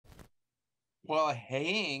Well,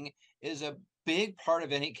 haying is a big part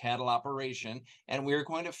of any cattle operation, and we're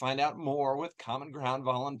going to find out more with Common Ground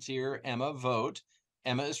volunteer Emma Vogt.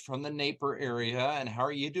 Emma is from the Napier area, and how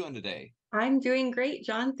are you doing today? I'm doing great,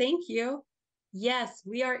 John. Thank you. Yes,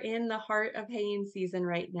 we are in the heart of haying season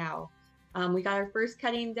right now. We got our first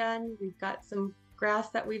cutting done. We've got some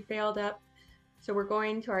grass that we've baled up. So we're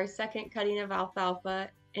going to our second cutting of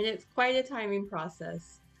alfalfa, and it's quite a timing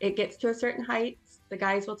process. It gets to a certain height. The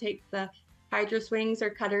guys will take the hydro swings or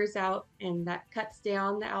cutters out, and that cuts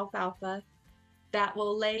down the alfalfa. That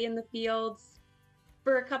will lay in the fields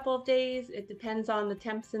for a couple of days. It depends on the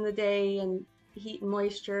temps in the day and heat and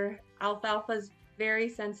moisture. Alfalfa is very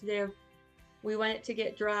sensitive. We want it to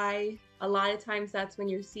get dry. A lot of times that's when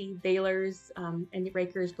you see balers and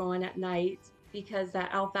rakers going at night because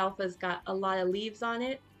that alfalfa's got a lot of leaves on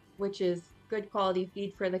it, which is good quality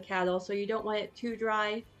feed for the cattle. So you don't want it too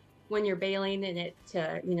dry when you're baling and it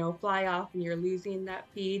to, fly off and you're losing that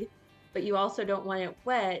feed. But you also don't want it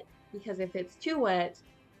wet because if it's too wet,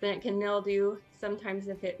 then it can mildew. Sometimes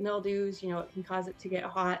if it mildews, it can cause it to get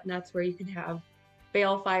hot, and that's where you can have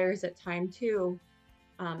bale fires at time too.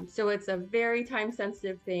 So it's a very time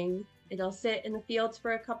sensitive thing. It'll sit in the fields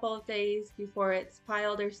for a couple of days before it's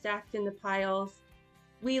piled or stacked into piles.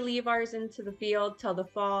 We leave ours into the field till the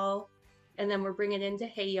fall, and then we're bringing it into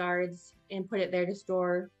hay yards and put it there to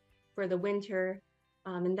store for the winter.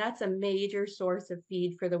 And that's a major source of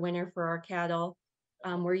feed for the winter for our cattle.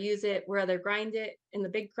 We're either grind it in the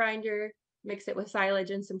big grinder, mix it with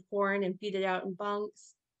silage and some corn and feed it out in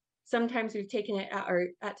bunks. Sometimes we've taken it out, or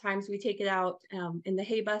at times we take it out in the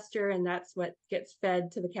hay buster, and that's what gets fed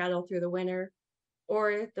to the cattle through the winter.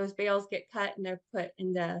 Or those bales get cut and they're put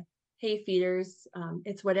into hay feeders.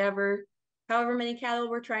 It's however many cattle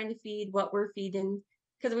we're trying to feed, what we're feeding,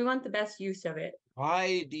 because we want the best use of it.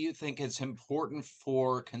 Why do you think it's important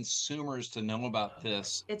for consumers to know about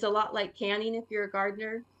this? It's a lot like canning if you're a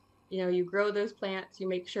gardener. You grow those plants, you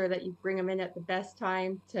make sure that you bring them in at the best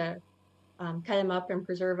time to cut them up and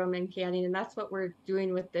preserve them in canning. And that's what we're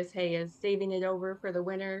doing with this hay is saving it over for the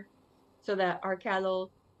winter so that our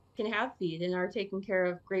cattle can have feed and are taken care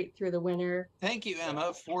of great through the winter. Thank you,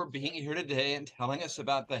 Emma, for being here today and telling us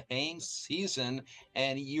about the haying season.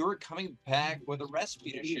 And you're coming back with a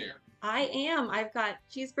recipe to share. I am. I've got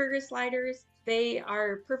cheeseburger sliders. They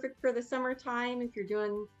are perfect for the summertime if you're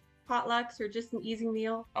doing potlucks or just an easy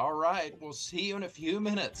meal. All right, we'll see you in a few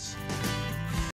minutes.